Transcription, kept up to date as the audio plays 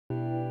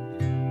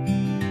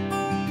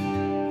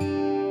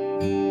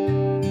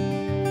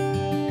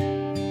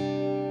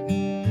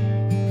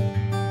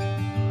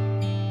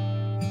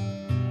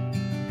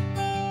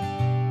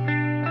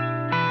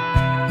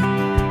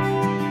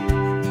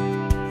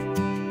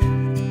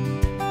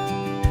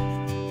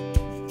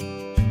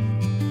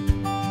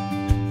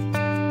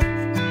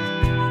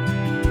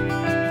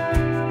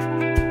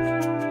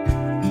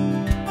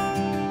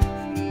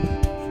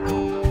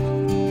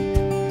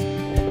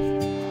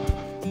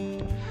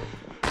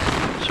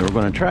So we're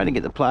going to try to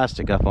get the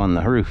plastic up on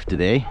the roof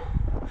today.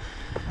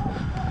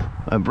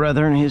 My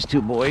brother and his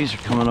two boys are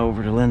coming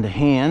over to lend a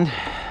hand,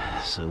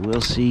 so we'll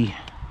see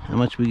how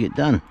much we get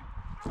done.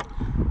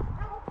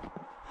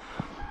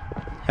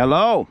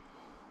 Hello.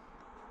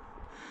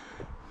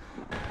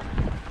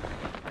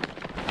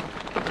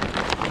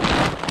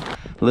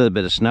 A little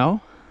bit of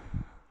snow.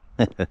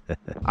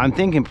 I'm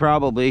thinking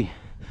probably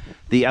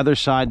the other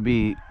side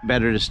be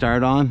better to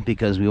start on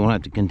because we won't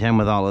have to contend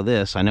with all of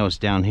this. I know it's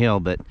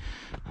downhill, but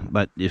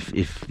if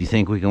you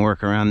think we can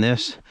work around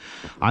this,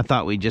 I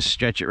thought we'd just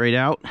stretch it right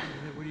out.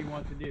 What do you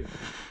want to do?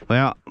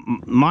 Well,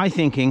 my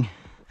thinking,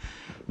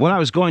 what I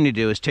was going to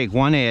do is take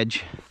one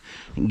edge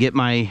and get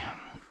my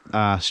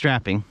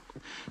strapping,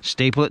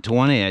 staple it to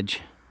one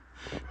edge,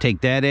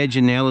 take that edge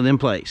and nail it in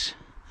place,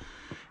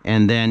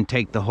 and then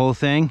take the whole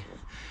thing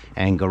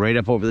and go right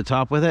up over the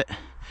top with it.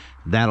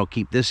 That'll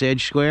keep this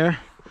edge square,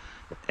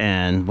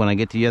 and when I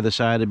get to the other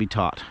side, it'll be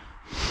taut.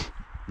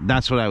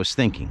 That's what I was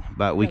thinking,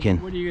 but we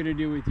can... What are you going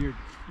to do with your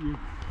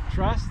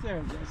truss there?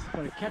 That's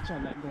got a catch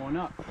on that going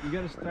up. You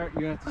got to start,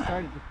 you have to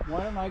start it.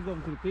 Why don't I go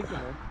to the peak of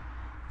it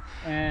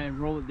and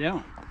roll it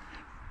down?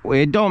 Well,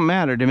 it don't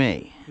matter to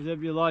me. Because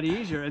that'd be a lot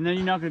easier, and then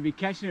you're not going to be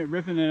catching it,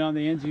 ripping it on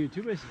the ends of your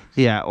 2x6.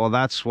 Yeah, well,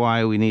 that's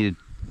why we needed...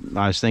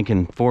 I was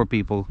thinking 4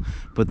 people,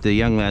 put the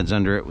young lads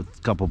under it with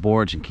a couple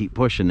boards and keep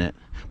pushing it.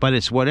 But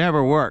it's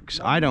whatever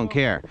works. I don't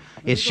care.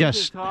 It's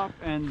just top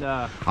and,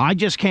 I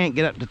just can't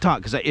get up to top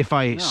because if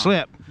I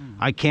slip,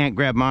 I can't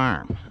grab my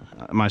arm,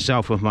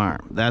 myself with my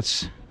arm.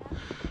 That's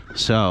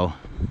so.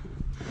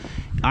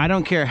 I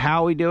don't care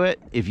how we do it.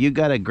 If you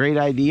got a great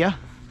idea,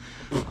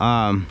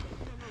 my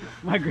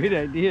great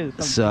idea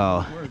is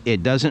so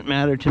it doesn't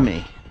matter to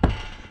me.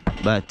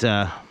 But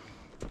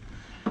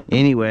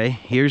anyway,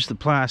 here's the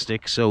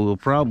plastic, so we'll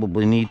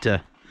probably need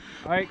to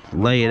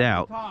lay it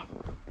out.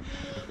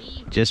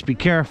 Just be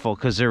careful,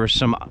 because there was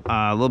some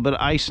a little bit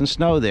of ice and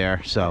snow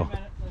there. So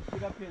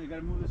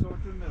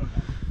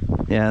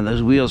yeah,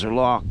 those wheels are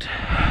locked.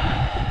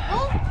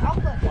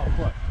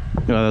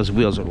 No, those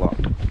wheels are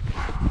locked.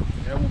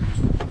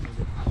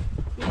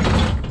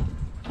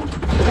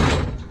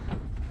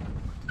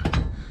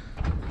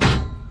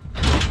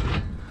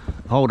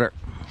 Hold her.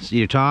 See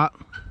your top?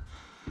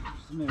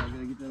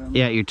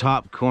 Yeah, your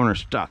top corner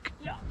stuck.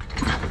 Yeah.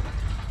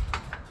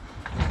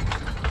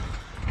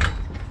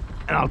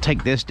 And I'll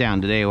take this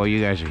down today while you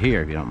guys are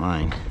here, if you don't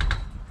mind.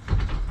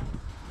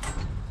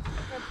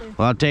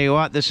 Well, I'll tell you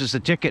what, this is the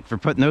ticket for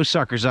putting those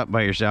suckers up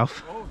by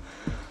yourself. I'm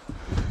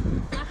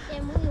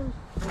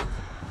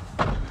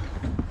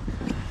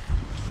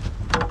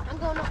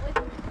going up with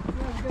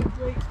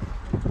you.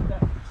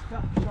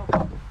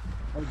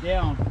 Or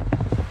down.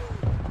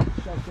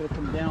 Stuff's gonna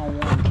come down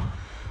one.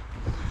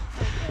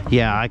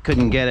 Yeah, I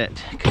couldn't get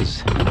it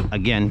because,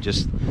 again,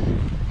 just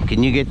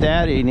can you get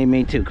that, or you need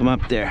me to come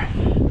up there?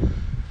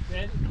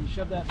 Then you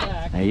shove that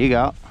back. There you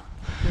go.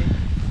 Okay.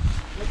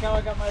 Look how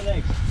I got my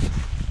legs.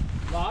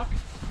 Lock,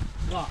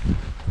 lock,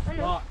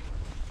 lock.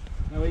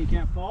 That way you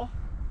can't fall.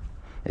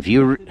 If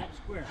you Sit up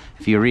square.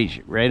 if you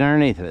reach right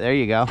underneath it, there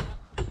you go.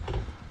 Wait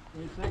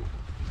a sec.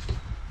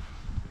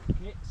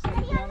 Okay, set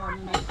it down on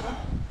the next one.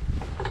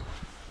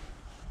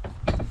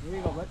 There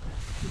you go, bud.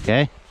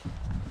 Okay.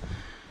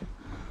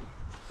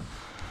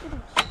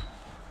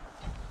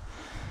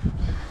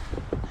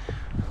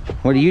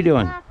 What are you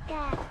doing?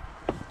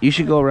 You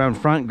should go around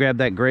front, grab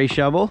that gray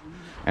shovel,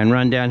 and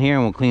run down here,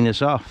 and we'll clean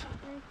this off.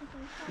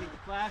 Take the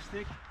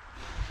plastic.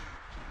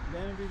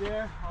 Ben will be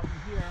there. I'll be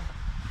here.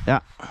 Yeah.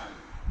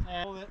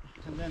 And roll it,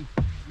 and then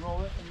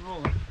roll it and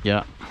roll it.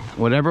 Yeah.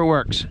 Whatever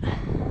works. I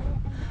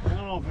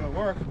don't know if it'll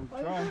work.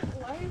 We'll try.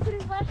 Why are you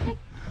putting plastic?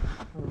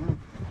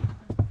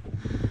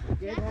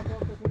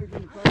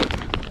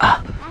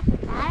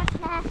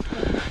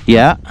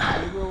 Yeah.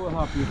 Maybe we'll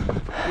help you.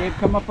 Gabe,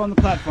 come up on the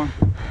platform.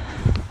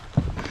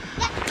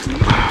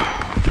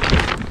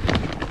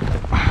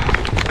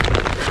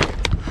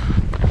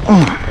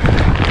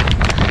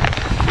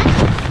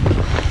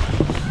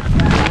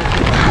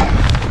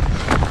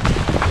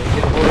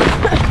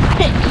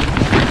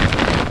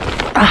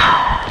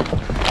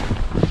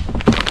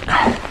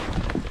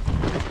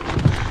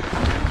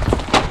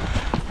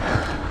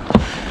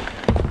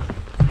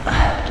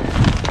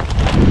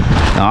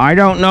 Now, I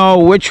don't know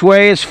which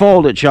way is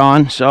folded,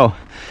 Sean, so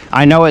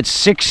I know it's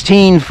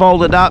 16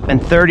 folded up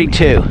and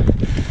 32.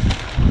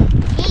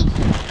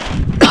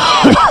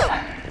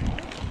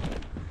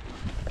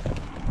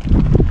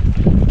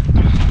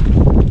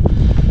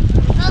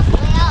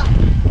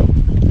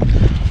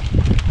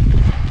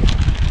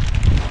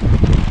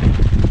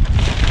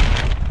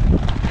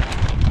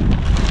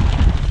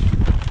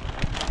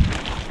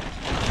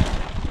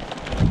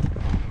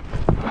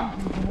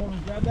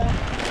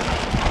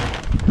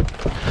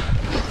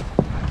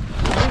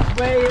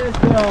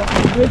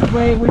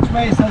 Which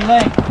way is the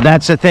length?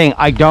 That's the thing.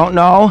 I don't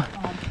know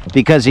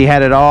because he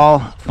had it all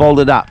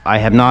folded up. I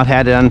have not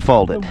had it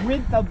unfolded. The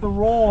width of the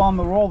roll on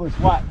the roll is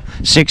what?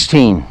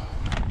 16.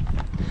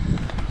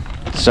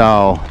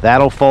 So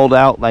that'll fold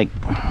out like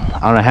I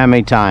don't know how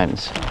many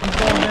times.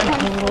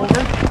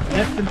 Then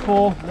Lift and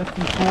pull, lift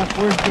and pull.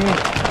 Where's Dave?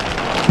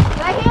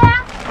 Right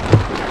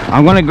here?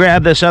 I'm gonna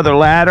grab this other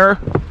ladder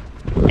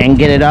and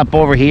get it up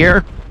over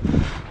here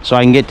so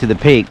I can get to the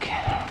peak.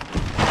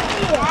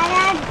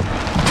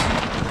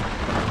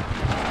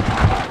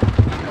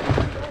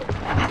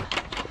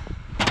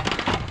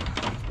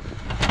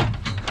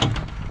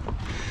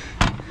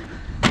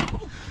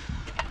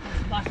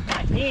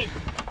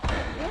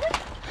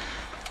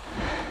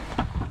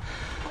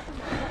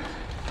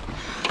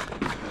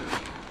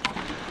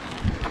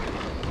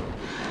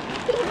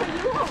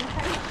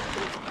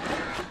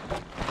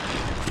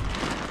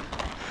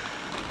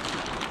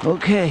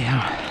 Okay.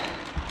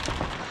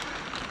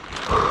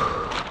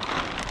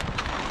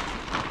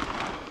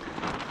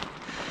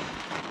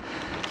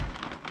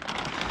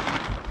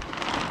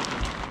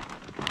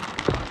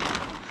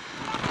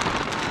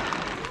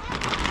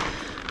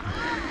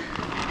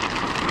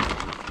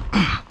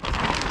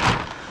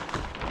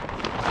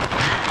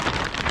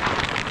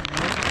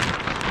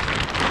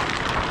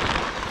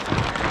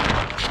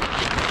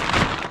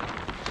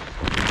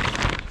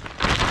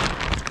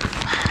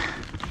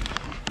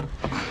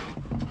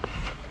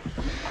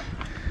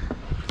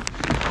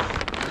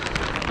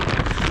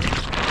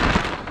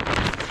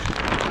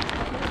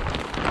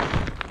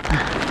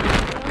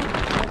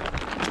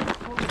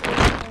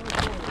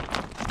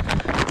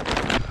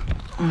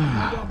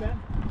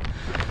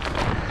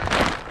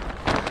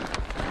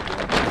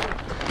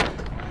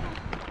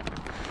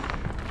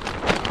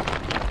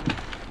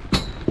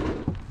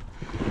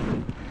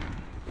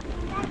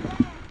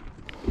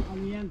 On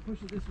the end, push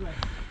it this way.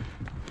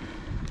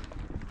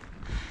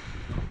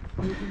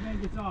 If the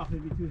man gets off,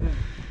 it'd be too heavy.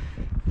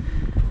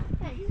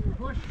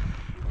 Push.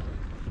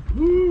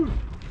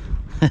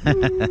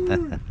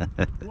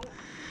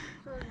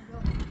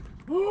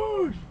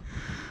 Push. Push.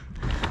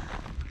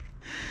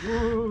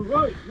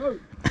 Right, right,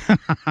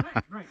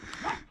 right.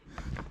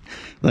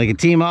 Like a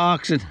team of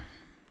oxen.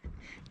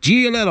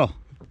 Gee a little.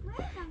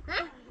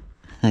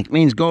 That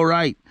means go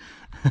right.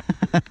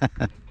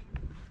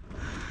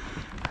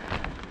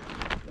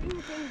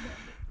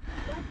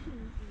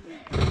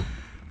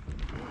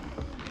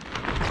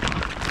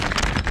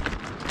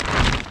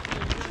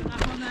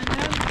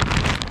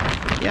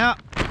 Yeah.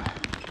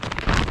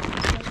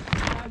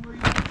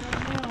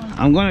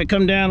 I'm going to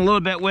come down a little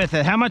bit with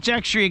it. How much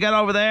extra you got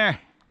over there?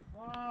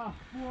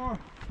 4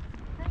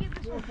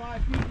 or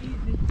 5 feet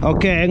easy.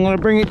 Okay, I'm going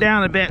to bring it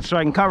down a bit so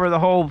I can cover the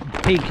whole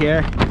peak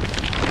here.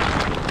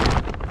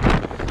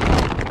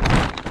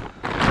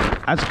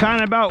 That's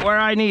kind of about where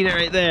I need it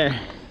right there.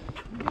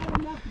 You got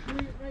enough to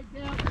bring it right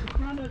down to the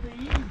front of the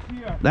eaves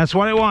here. That's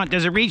what I want.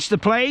 Does it reach the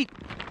plate?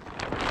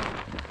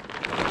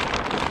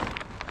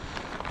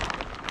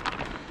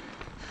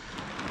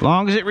 As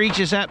long as it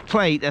reaches that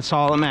plate, that's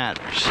all that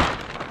matters.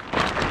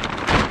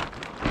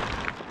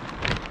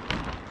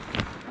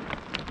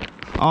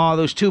 Oh,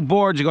 those 2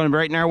 boards are going to be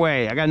right in our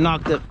way. I got to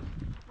knock the...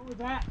 What was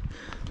that?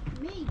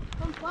 Me.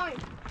 I'm fine.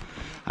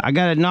 I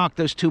got to knock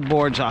those 2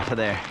 boards off of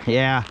there.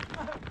 Yeah.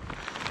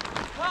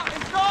 Oh,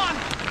 it's gone!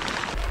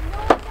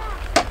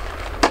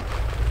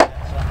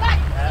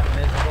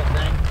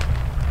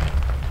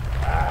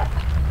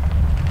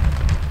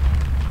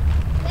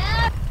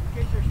 Yeah.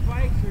 Get your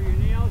spikes or your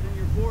nails and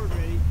your board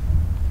ready. Your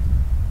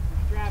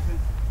strapping.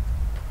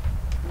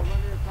 You'll run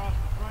it across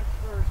the front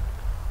first,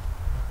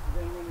 and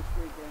then run it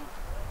straight down.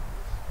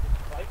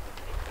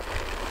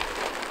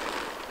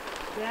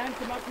 Dan,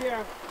 come up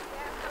here.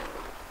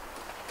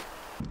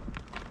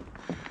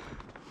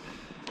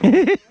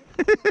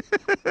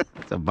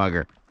 It's a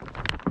bugger.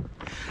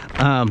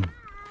 All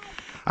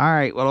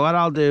right, well, what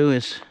I'll do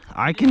is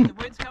I can... The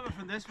wind's coming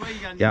from this way, you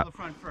gotta nail Yep. the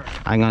front first.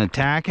 I'm going to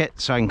tack it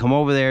so I can come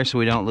over there so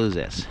we don't lose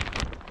this.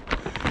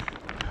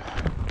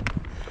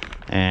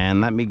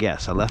 And let me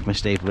guess, I left my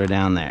stapler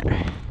down there.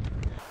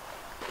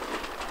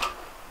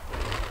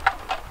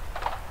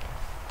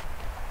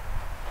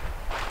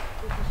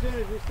 Just as soon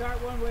as we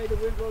start one way, the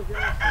wind blows the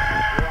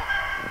other way.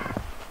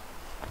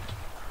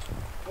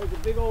 There's a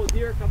big old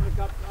deer coming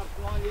up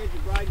along the edge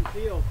of Bryden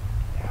Field.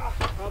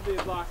 Probably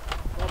a buck,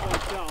 all by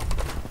itself.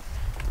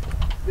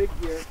 Big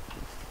deer.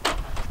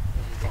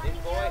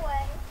 Big boy.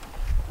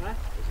 Huh?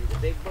 Is he the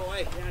big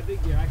boy? Yeah,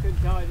 big deer. I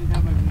couldn't tell, I didn't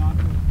have my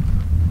binoculars.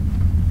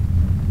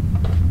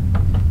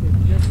 Okay,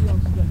 careful, you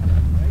don't slip,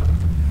 right?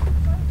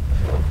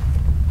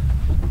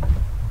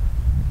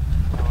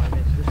 Oh, I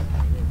missed this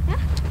thing.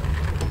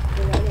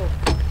 Pull right over.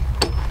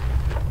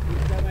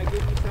 Each time I give you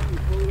something, you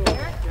pull it over,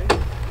 okay?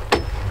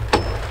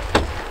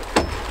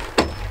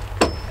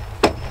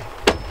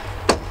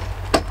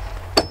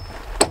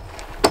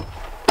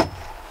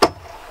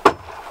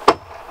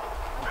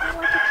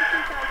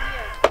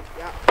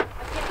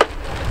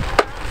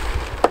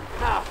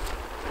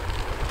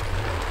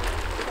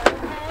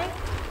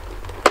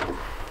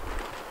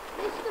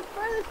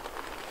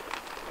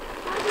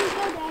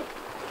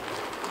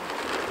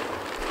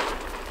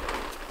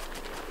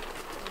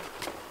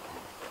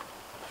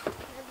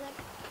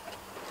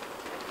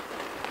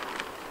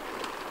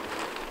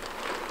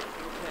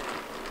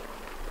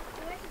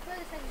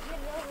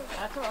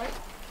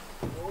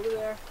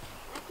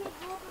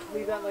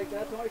 Leave that like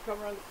that. Don't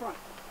come around the front.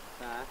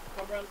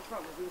 Come around the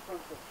front. We'll do the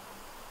front first.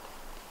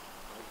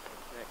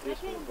 I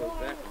can't go on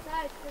the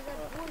sides because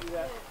I'm Do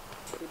that.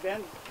 Okay,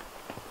 bend.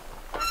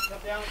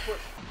 Come down and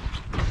push.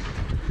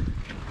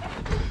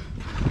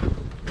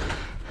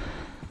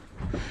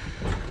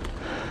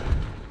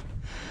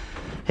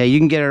 Hey, you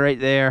can get it right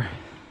there.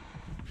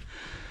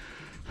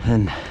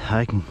 And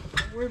I can.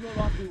 Don't worry about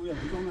locking the wheels.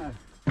 It don't matter.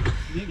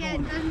 You ain't Yeah,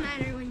 going it doesn't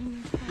matter when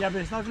you. Yeah,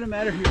 but it's not going to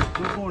matter here. You're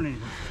not going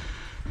anywhere.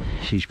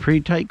 She's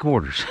pretty tight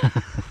quarters.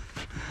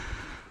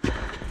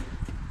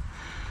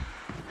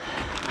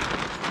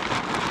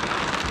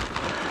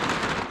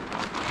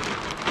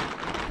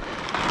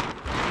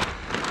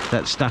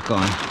 That's stuck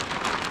on.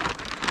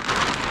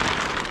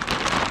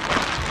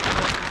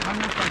 I'm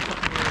not going to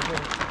put it over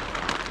there.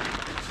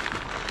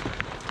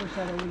 Push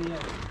that over the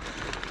edge.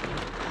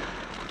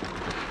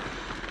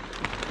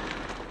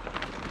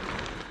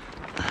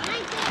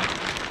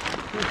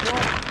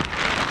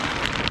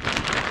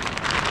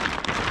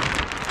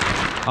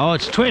 Oh,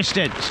 it's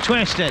twisted. It's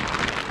twisted.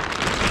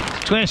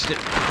 It's twisted.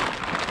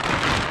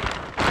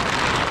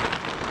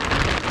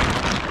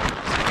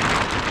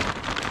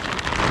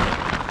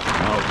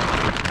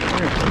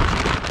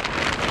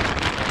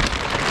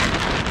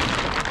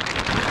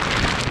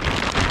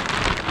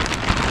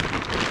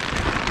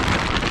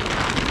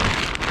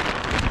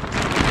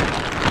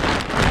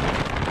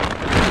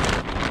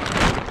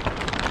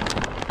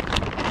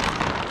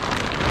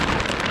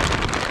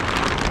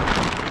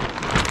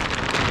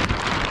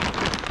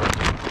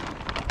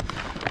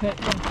 Okay,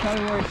 try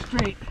to wear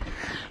straight.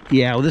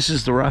 Yeah, well, this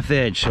is the rough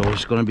edge, so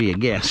it's going to be a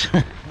guess.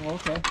 Oh,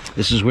 okay.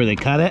 This is where they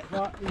cut it?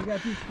 Well, you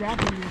got these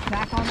straps and you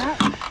tack on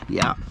that?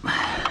 Yeah.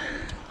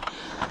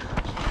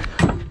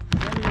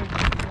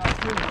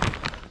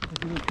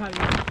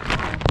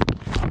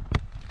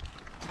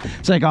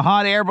 It's like a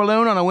hot air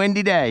balloon on a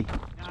windy day.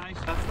 Nice.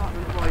 That's not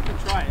really well. I can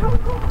try it.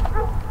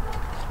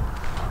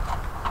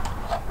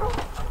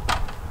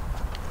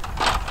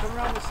 Come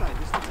around this side.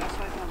 This is the best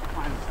side down the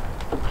final side.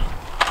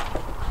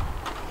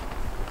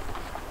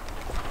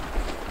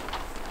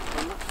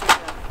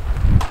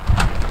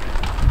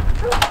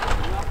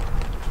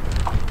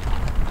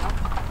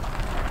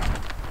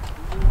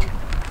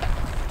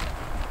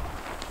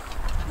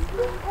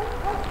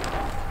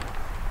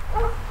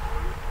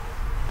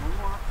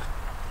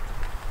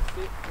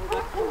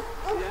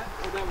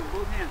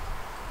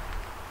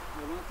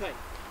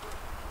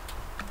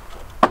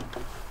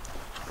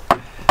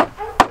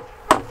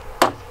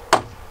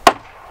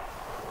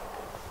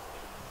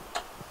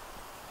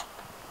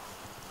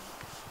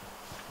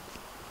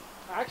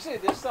 Actually,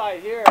 this side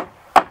here.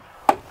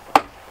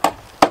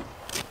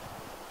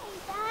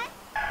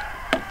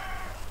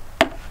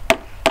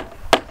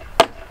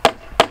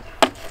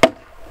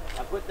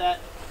 I put that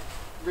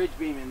ridge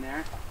beam in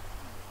there,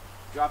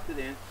 dropped it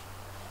in,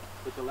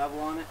 put the level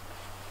on it.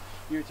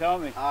 You're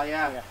telling me? Oh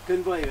yeah,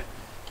 couldn't believe it.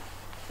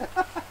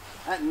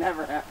 That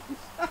never happens.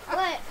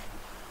 What?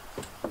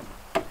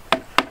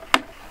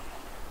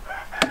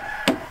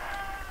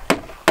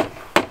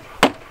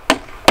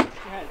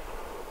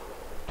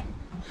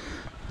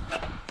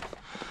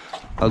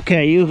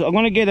 Okay, I'm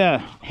gonna get a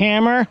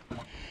hammer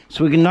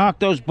so we can knock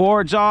those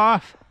boards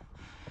off.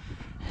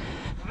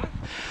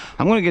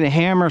 I'm gonna get a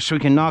hammer so we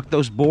can knock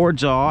those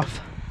boards off.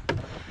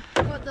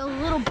 What, the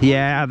little.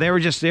 Yeah, they were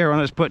just there when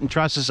I was putting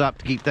trusses up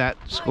to keep that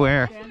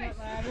square. Stand that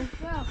ladder.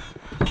 Go.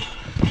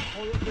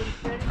 Hold it pretty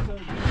steady so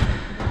you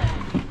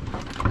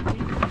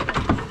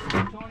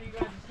Tony, you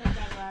guys just set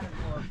that ladder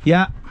for us.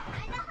 Yeah.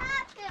 I know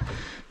how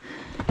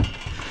to.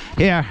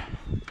 Here.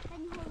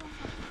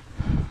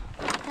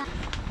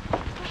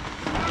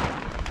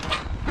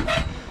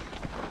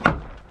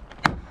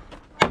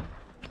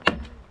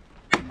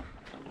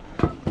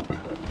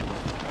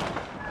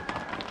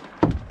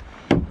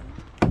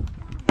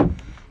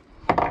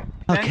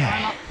 Okay.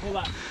 Climb up, pull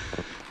up.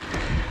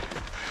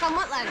 Come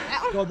what ladder?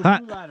 That one? Go the Huh?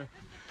 blue ladder.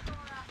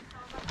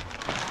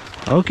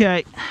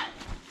 Okay.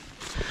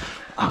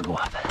 I'll go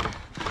up.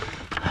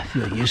 I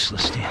feel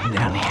useless standing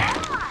down here.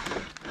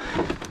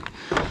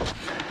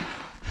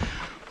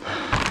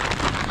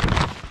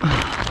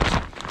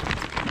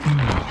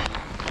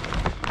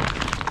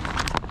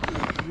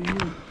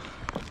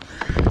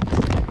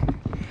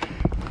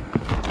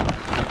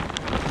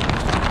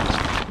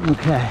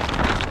 Okay.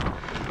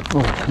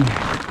 Oh, come here.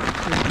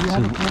 You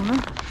have a corner?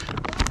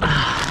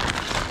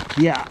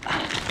 Yeah.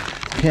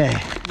 Okay.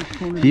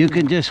 You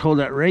can just hold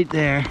it right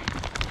there.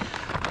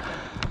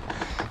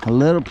 A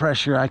little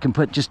pressure. I can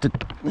put just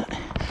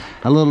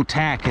a little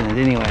tack in it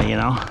anyway, you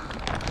know.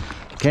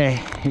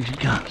 Okay, here she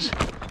comes.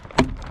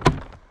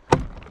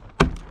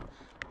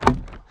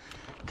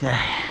 Okay.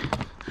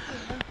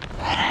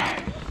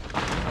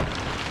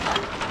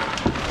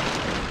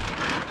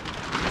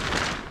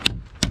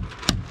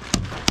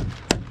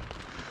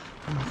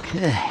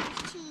 Okay.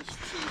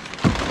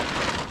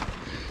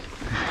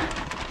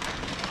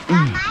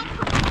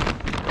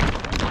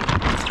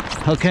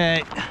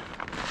 Okay.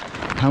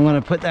 I'm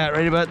gonna put that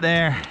right about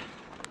there.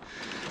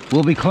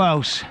 We'll be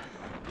close.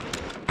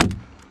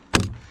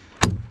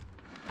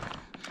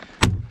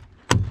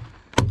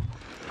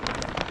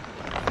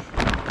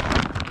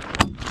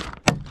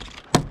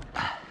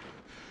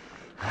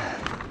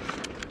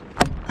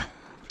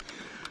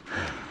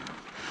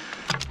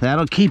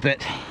 That'll keep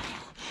it.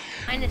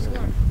 -1. You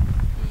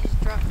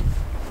just dropped it.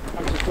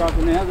 I just dropped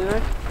it now, did I?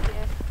 Yeah.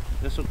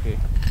 That's okay.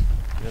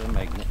 Got a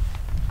magnet.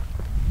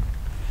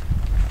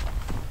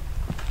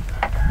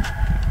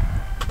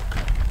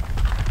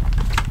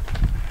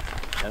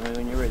 Tell me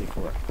when you're ready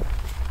for it.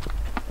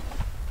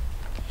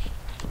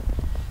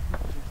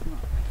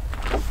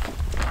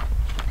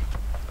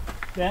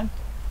 Ben,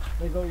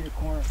 let go of your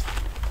corner.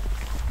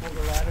 Hold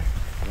the ladder.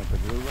 You want the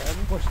blue ladder?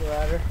 Push the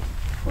ladder.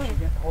 Push it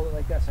again. Hold it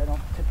like that so I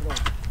don't tip it over.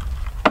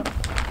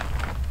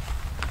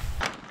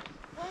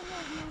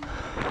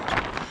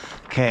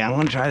 Okay, I'm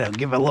gonna try to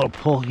give it a little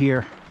pull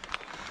here.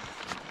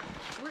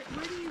 Where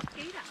do you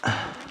skate at?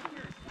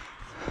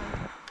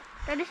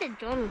 That is a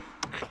drum.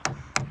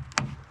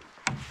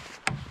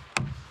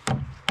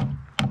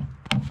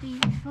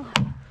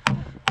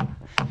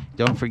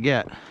 Don't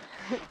forget,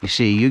 you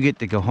see, you get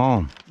to go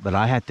home, but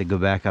I had to go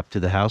back up to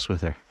the house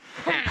with her.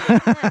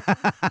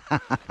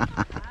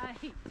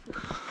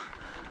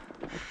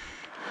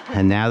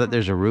 And now that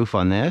there's a roof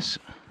on this,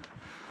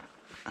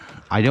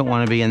 I don't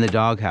want to be in the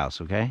doghouse,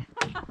 okay?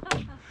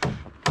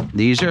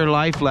 These are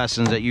life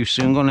lessons that you're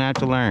soon going to have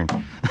to learn.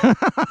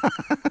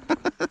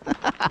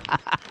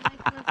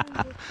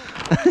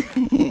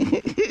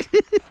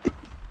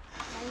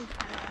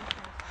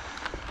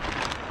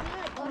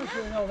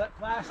 No, that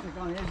plastic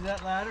on the edge of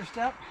that ladder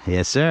step.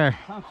 Yes, sir.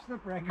 I'm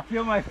slippery. I can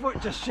feel my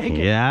foot just shaking.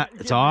 Yeah,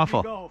 it's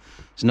awful.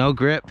 It's no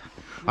grip.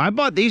 I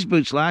bought these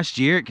boots last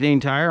year at Canadian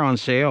Tire on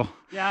sale.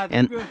 Yeah, they're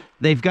And good.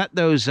 they've got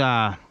those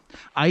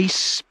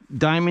ice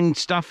diamond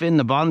stuff in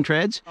the bottom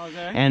treads.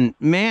 Okay. And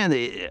man,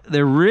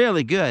 they're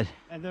really good.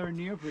 And they're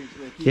neoprene,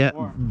 so they keep Yeah,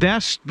 warm.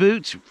 best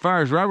boots as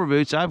far as rubber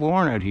boots I've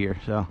worn out here.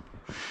 So,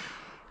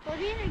 Well,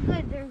 these are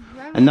good. They're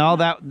rubber. and all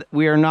that,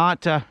 we are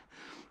not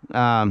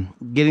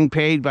getting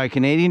paid by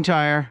Canadian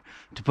Tire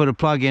to put a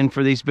plug in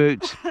for these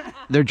boots.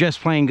 They're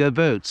just plain good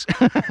boots.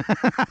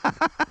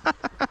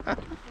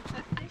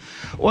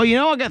 Well, you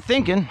know, I got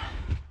thinking.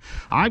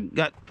 I've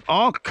got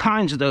all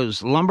kinds of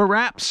those lumber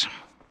wraps,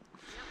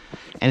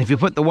 and if you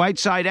put the white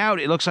side out,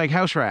 it looks like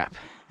house wrap,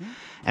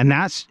 and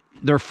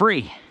they're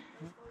free.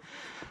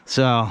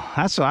 So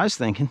that's what I was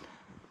thinking.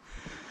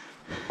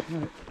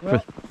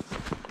 Well,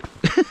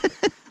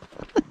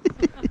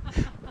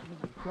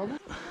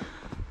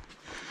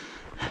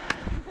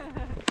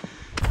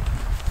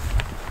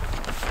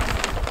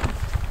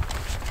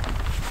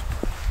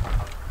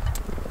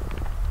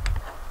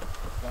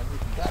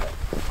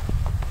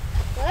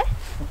 What?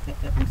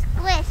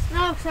 Splish.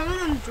 No, some of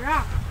them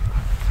drop.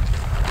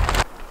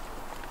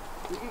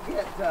 you can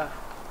get a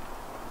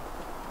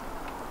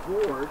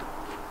board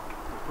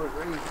and put it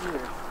right here.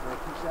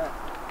 Fix that.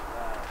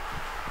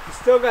 You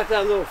still got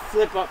that little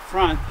flip up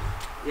front.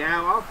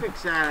 Yeah, well, I'll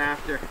fix that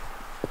after.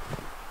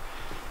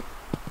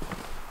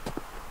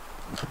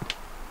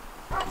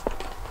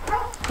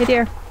 Hey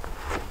dear.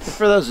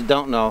 For those that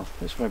don't know,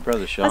 this is my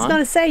brother Sean. I was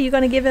going to say, you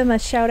going to give him a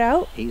shout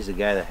out? He's the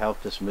guy that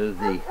helped us move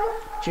the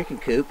chicken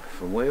coop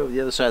from way over the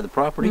other side of the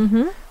property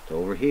to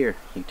over here.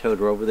 He towed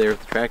her over there with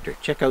the tractor.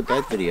 Check out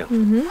that video.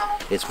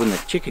 It's when the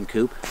chicken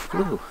coop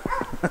flew.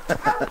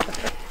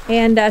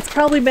 And it's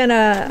probably been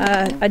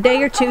a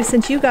day or two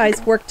since you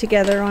guys worked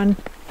together on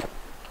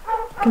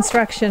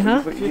construction,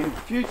 huh? A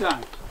few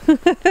times.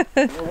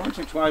 Well, once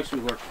or twice we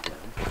worked together.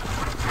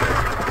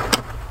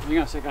 Hang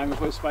on a second, I'm going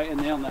to put a spike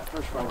and nail in that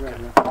first part right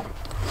here.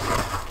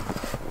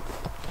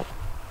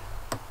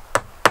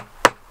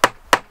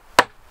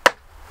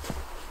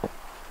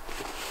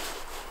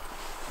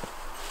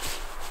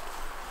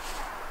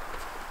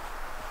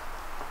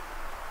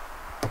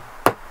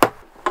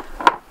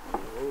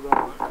 Hold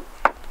on.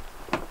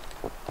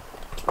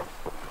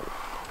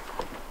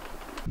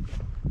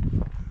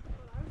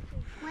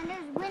 When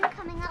there's wind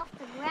coming off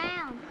the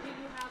ground. Did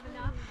you have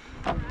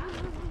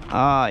enough?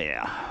 Oh,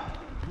 yeah.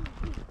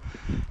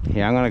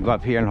 Yeah, I'm going to go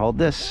up here and hold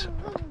this.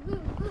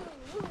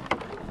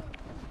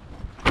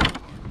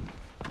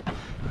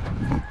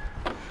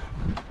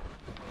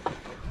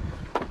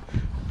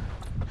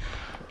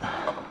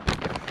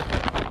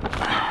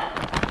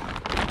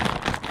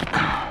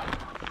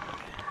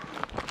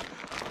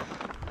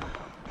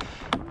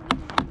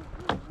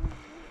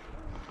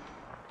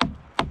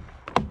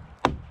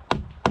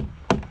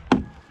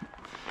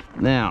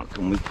 Now,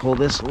 can we pull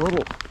this a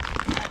little?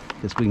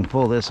 Because we can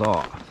pull this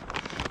off.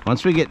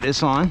 Once we get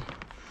this on,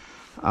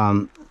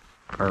 I'm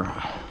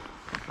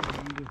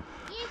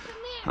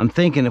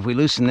thinking if we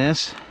loosen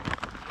this,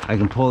 I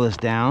can pull this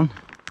down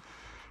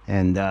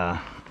and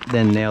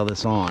then nail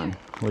this on.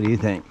 What do you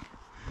think?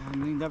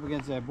 I'm leaned up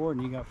against that board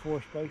and you got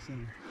 4 spikes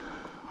in there.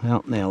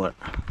 Well, nail it.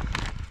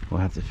 We'll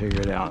have to figure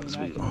it out as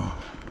we go.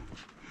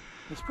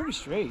 It's pretty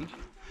straight.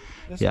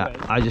 This Yeah,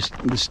 way.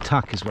 this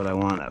tuck is what I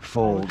want, that We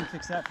fold. can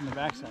fix that from the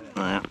back side.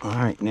 All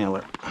right, nail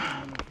it.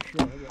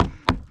 Sure,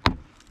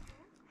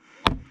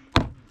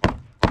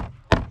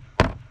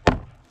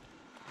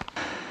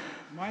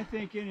 my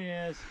thinking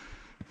is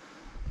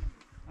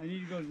I need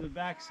to go to the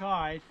back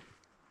side,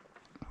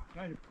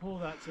 try to pull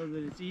that so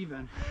that it's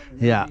even. And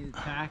then Yeah. I need to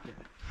tack it.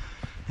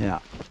 Yeah,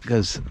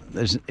 because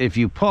if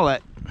you pull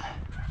it,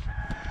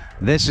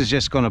 this is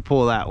just going to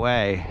pull that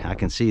way. I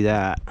can see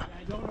that. I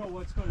don't know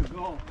what's going to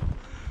go.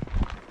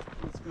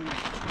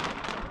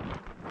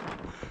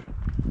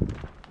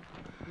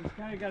 It's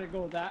kind of got to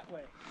go that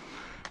way.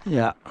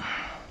 Yeah.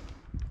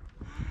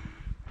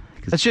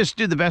 Let's just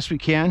do the best we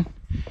can,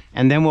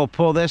 and then we'll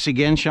pull this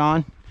again,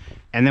 Sean,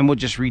 and then we'll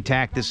just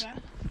retack this.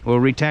 We'll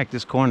retack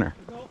this corner.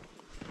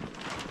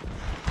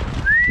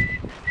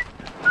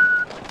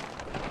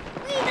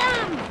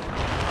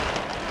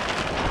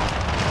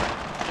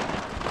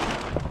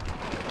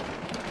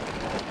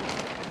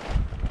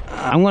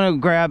 I'm gonna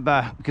grab,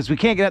 because we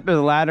can't get up to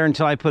the ladder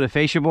until I put a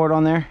fascia board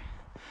on there.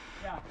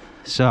 Yeah.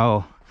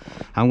 So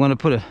I'm gonna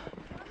put a...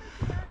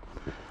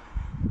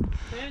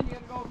 Dan, you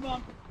gotta go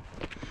bump.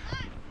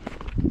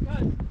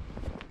 Good.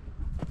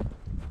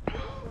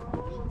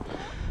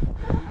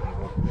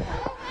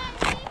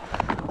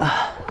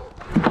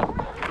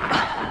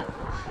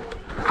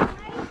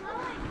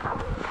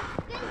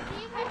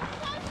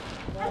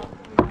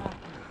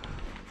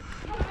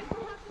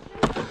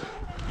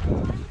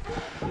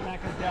 You're not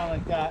gonna down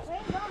like that.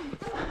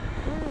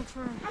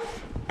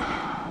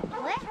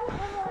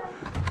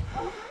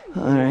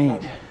 All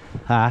right.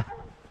 Huh?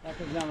 That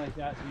goes down like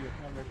that so you're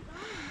covered.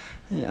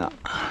 Yeah.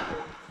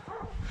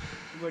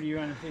 What, are you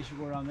on a fascia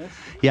board on this?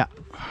 Yeah.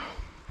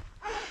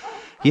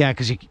 Yeah,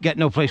 because you got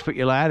no place to put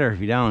your ladder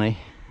if you don't, eh?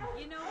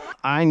 You know what?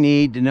 I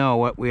need to know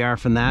what we are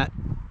from that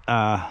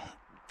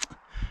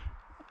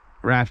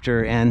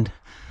rafter end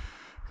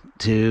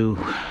to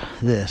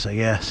this, I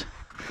guess.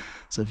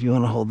 So if you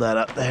want to hold that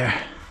up there,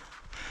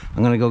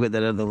 I'm gonna go get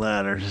that other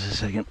ladder. Just a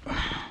second.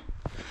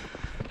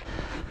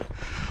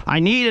 I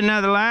need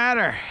another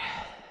ladder.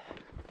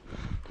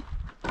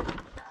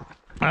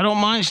 I don't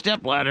mind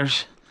step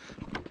ladders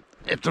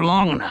if they're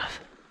long enough.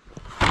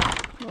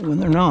 But when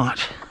they're not,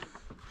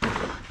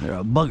 they're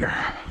a bugger.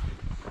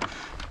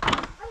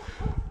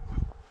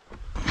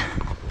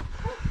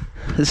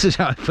 This is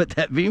how I put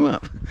that beam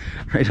up,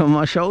 right on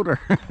my shoulder.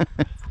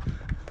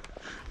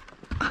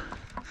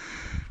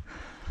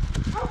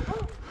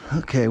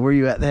 Okay, where are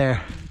you at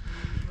there?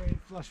 Right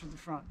flush with the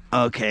front.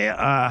 Okay,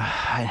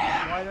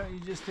 Why don't you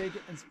just take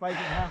it and spike it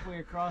halfway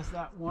across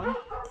that one?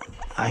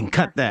 I can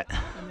cut that.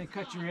 And then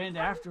cut your end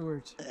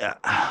afterwards. Yeah,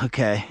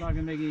 okay. It's not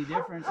gonna make any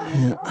difference.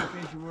 And then put the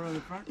fascia board on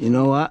the front. You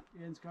know what?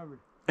 Your end's covered.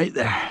 Right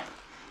there.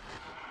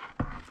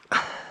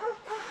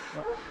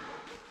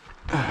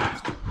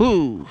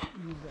 Whoo! You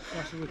need to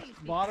flush it with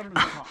the bottom and the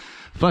top.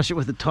 Flush it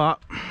with the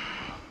top.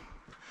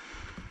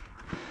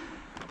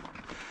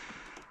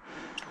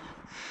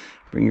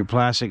 Bring your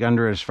plastic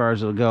under as far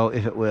as it'll go,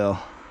 if it will.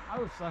 I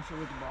would flush it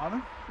with the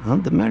bottom. Well,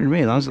 it doesn't matter to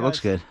me as long as it looks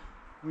good.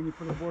 When you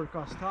put a board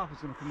across the top,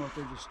 it's gonna come out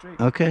there just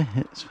straight. Okay,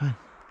 it's fine.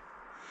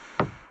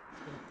 Go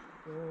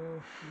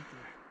right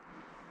there.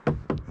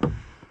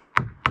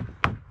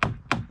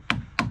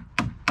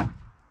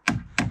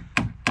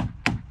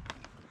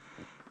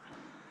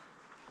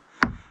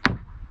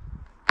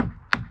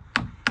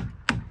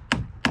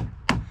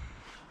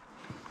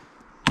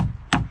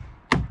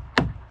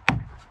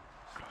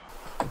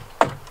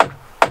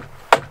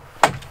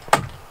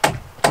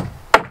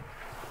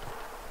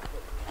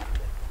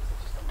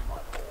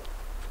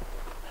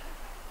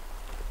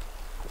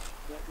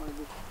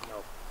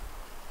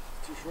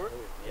 Too short?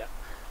 Yeah.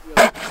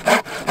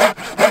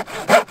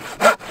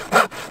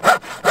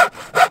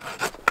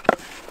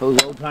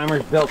 Those old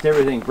timers built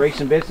everything, brakes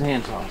and bits and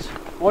hand saws.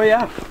 Oh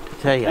yeah.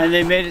 I tell you. And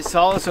they made it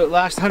solid so it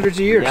lasts hundreds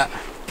of years. Yeah.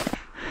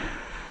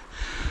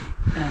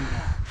 And,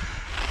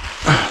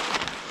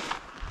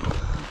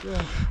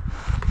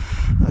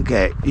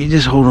 Okay, you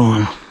just hold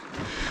on.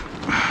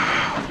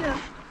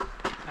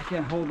 I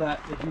can't hold that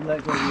if you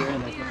let go of your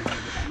end. I can't hold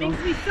it.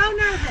 Makes me so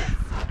nervous.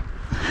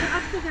 You're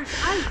up to there's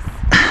ice.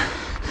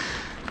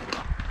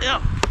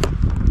 Yep.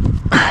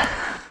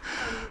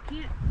 You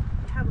can't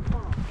have a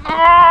fall.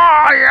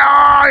 Oh,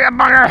 yeah, you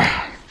bugger.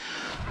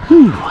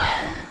 Whew.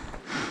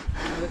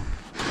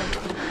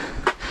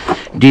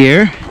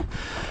 Deer,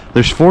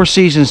 there's 4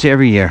 seasons to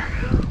every year.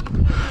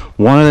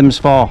 One of them is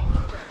fall.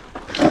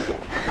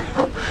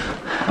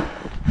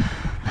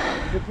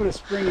 They put a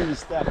spring in the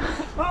step.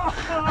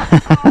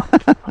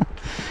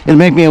 It'll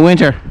make me a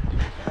winter.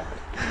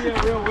 Be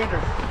a real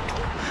winner.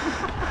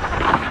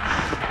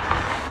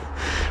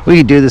 We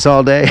could do this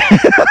all day.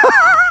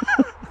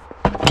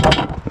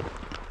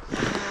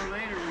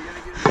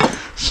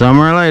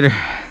 Somewhere later.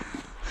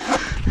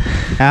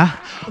 Yeah.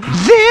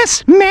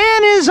 This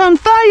man is on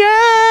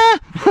fire.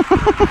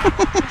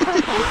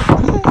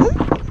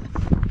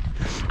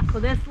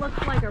 Well, this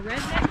looks like a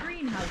redneck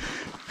greenhouse.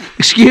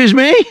 Excuse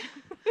me?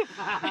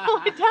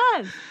 Oh, it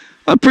does.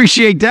 I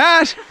appreciate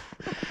that.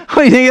 What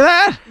do you think of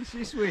that?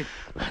 She's sweet.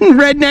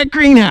 Redneck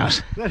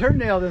greenhouse. Let her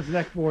nail this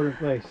neck board in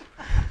place.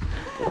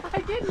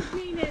 I didn't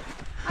mean it.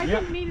 I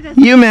didn't mean it as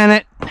You meant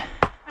it.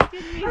 I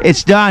didn't mean it.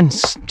 It's done.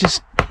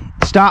 Just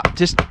stop.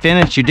 Just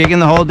finish. You're digging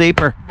the hole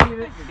deeper. Leave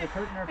it, you get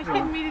hurt in her I feelings.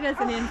 didn't mean it as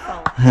an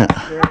insult.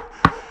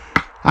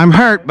 I'm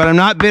hurt, but I'm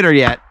not bitter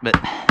yet. But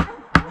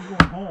I'm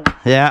going home.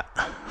 yeah,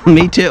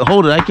 Me too.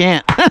 Hold it, I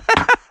can't. All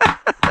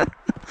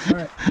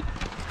right.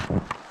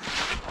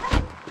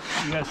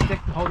 You got a stick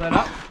to hold that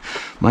up?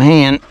 My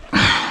hand.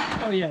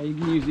 Oh yeah, you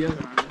can use the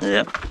other arm.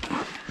 Yep.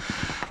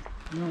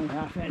 You're only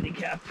half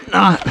handicapped.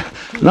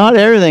 Not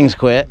everything's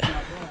quit.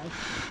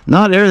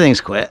 Not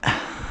everything's quit.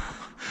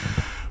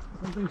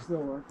 Something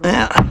still works.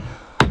 Yeah.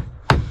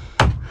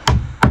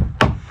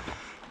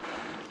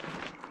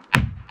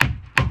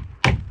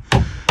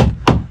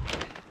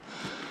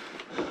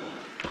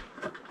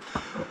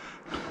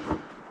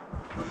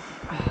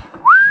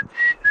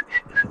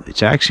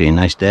 It's actually a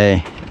nice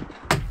day.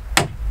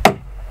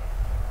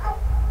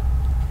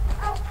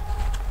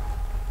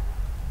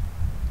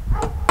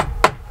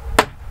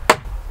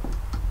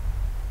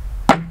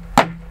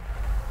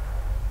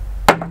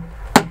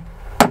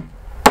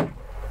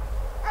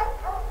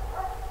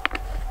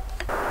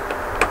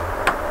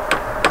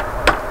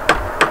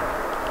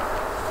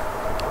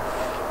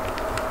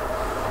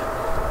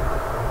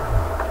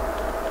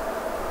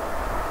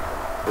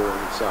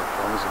 As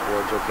long as the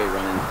board's okay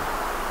running.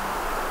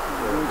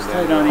 It's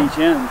tight on each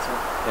end. So.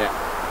 Yeah.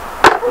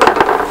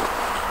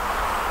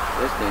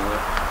 This thing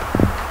look.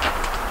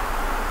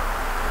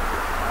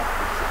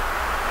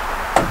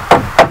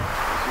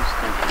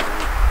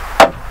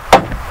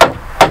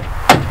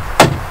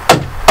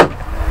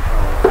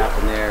 What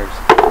happened there is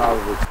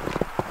probably.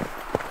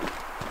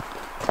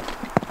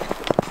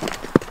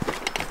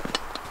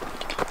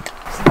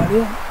 That's not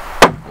it.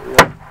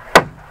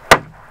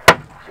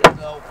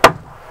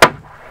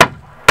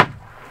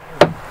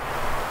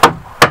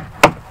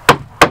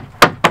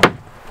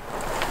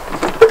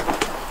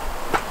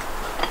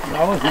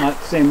 That was not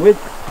the same width.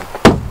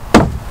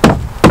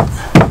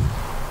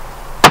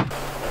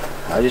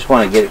 I just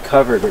want to get it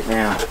covered right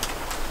now.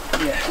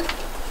 Yeah.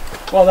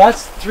 Well,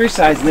 that's 3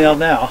 sides nailed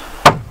now.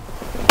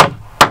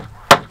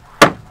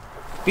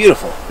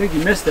 Beautiful. I think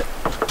you missed it.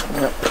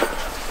 Yep.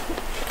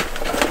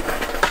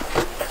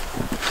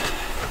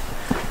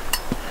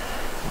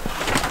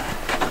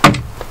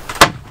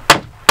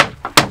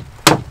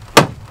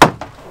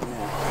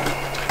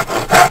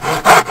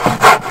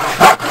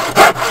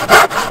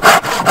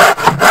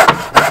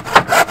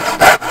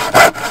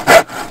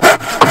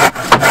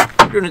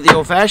 Doing it the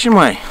old-fashioned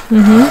way.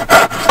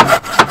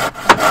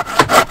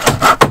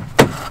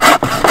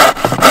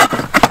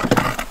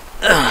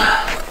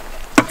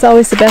 It's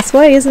always the best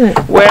way, isn't it?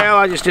 Well,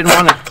 I just didn't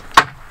want to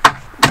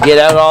get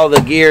out all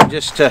the gear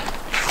just to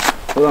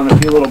put on a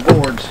few little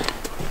boards.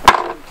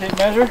 Tape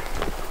measure?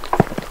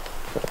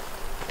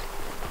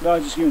 No, I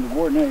just give you the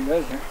board now. You got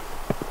it there.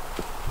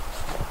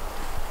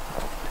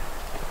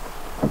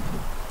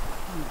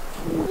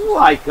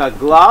 Like a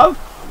glove?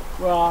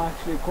 Well,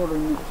 actually, a quarter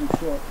of an inch too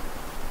short.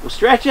 We'll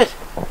stretch it.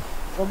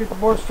 Go get the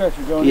board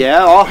stretcher, Johnny.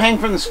 Yeah, I'll hang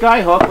from the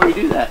sky hook when you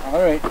do that.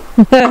 All right.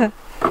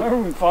 Remember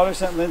when Father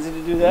sent Lindsay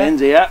to do that?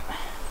 Lindsay, yeah.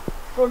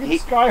 Go get the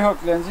sky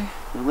hook, Lindsay.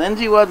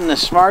 Lindsay wasn't the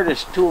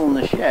smartest tool in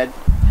the shed.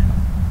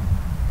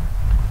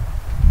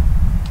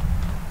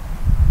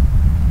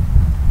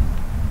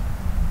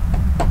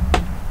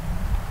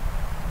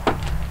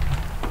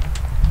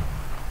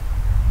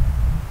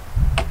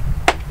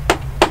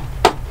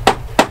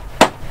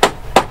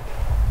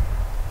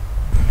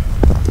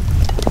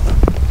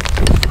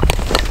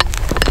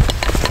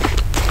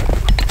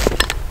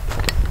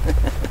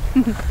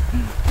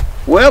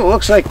 Well, it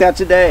looks like that's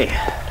a day.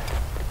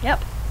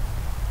 Yep.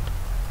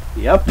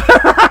 Yep.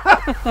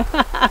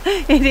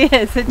 It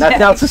is.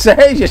 Nothing else to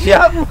say, just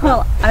yep.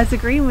 Well, I was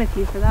agreeing with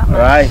you for that one.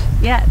 All right.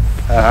 Yes.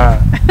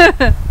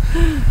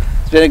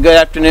 It's been a good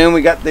afternoon.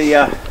 We got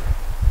the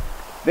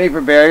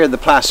vapor barrier, the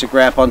plastic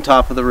wrap on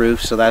top of the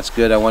roof, so that's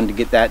good. I wanted to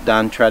get that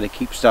done, try to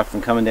keep stuff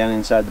from coming down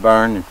inside the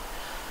barn. And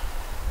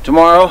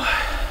tomorrow,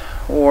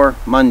 or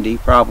Monday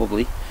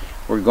probably,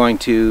 we're going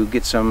to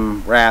get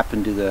some wrap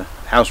and do the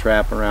house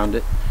wrap around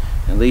it.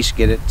 At least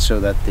get it so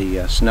that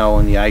the snow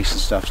and the ice and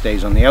stuff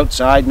stays on the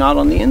outside, not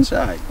on the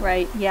inside.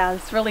 Right, yeah,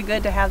 it's really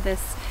good to have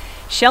this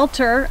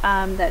shelter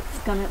that's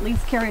going to at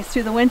least carry us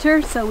through the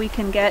winter so we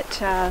can get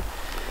some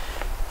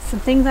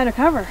things under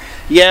cover.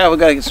 Yeah, we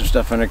got to get some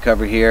stuff under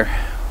cover here.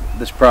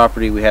 This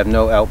property, we have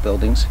no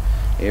outbuildings.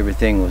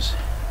 Everything was,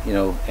 you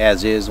know,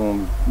 as is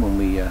when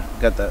we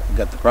got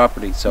the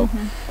property. So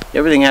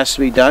everything has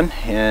to be done,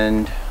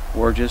 and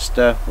we're just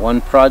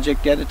one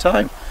project at a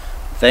time.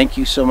 Thank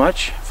you so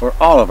much for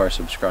all of our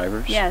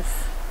subscribers. Yes.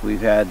 We've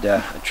had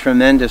a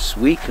tremendous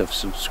week of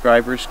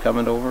subscribers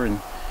coming over and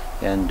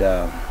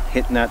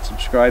hitting that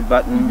subscribe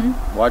button,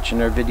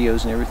 watching our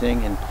videos and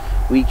everything, and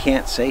we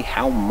can't say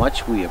how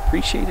much we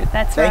appreciate it.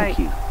 That's right. Thank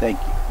you. Thank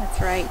you. That's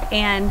right.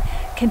 And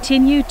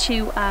continue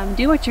to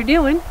do what you're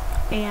doing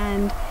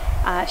and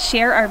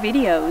share our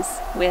videos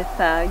with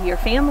your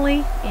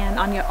family and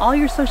on all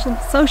your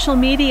social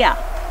media.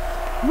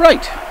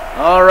 Right.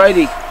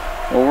 Alrighty.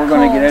 Well, we're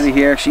going to get out of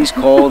here. She's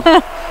cold.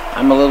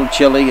 I'm a little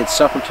chilly. It's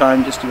supper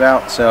time just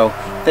about. So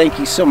thank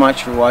you so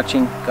much for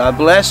watching. God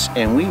bless,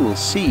 and we will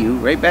see you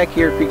right back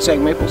here at Creekside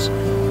Maples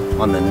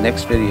on the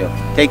next video.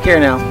 Take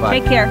care now. Bye.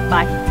 Take care.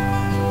 Bye.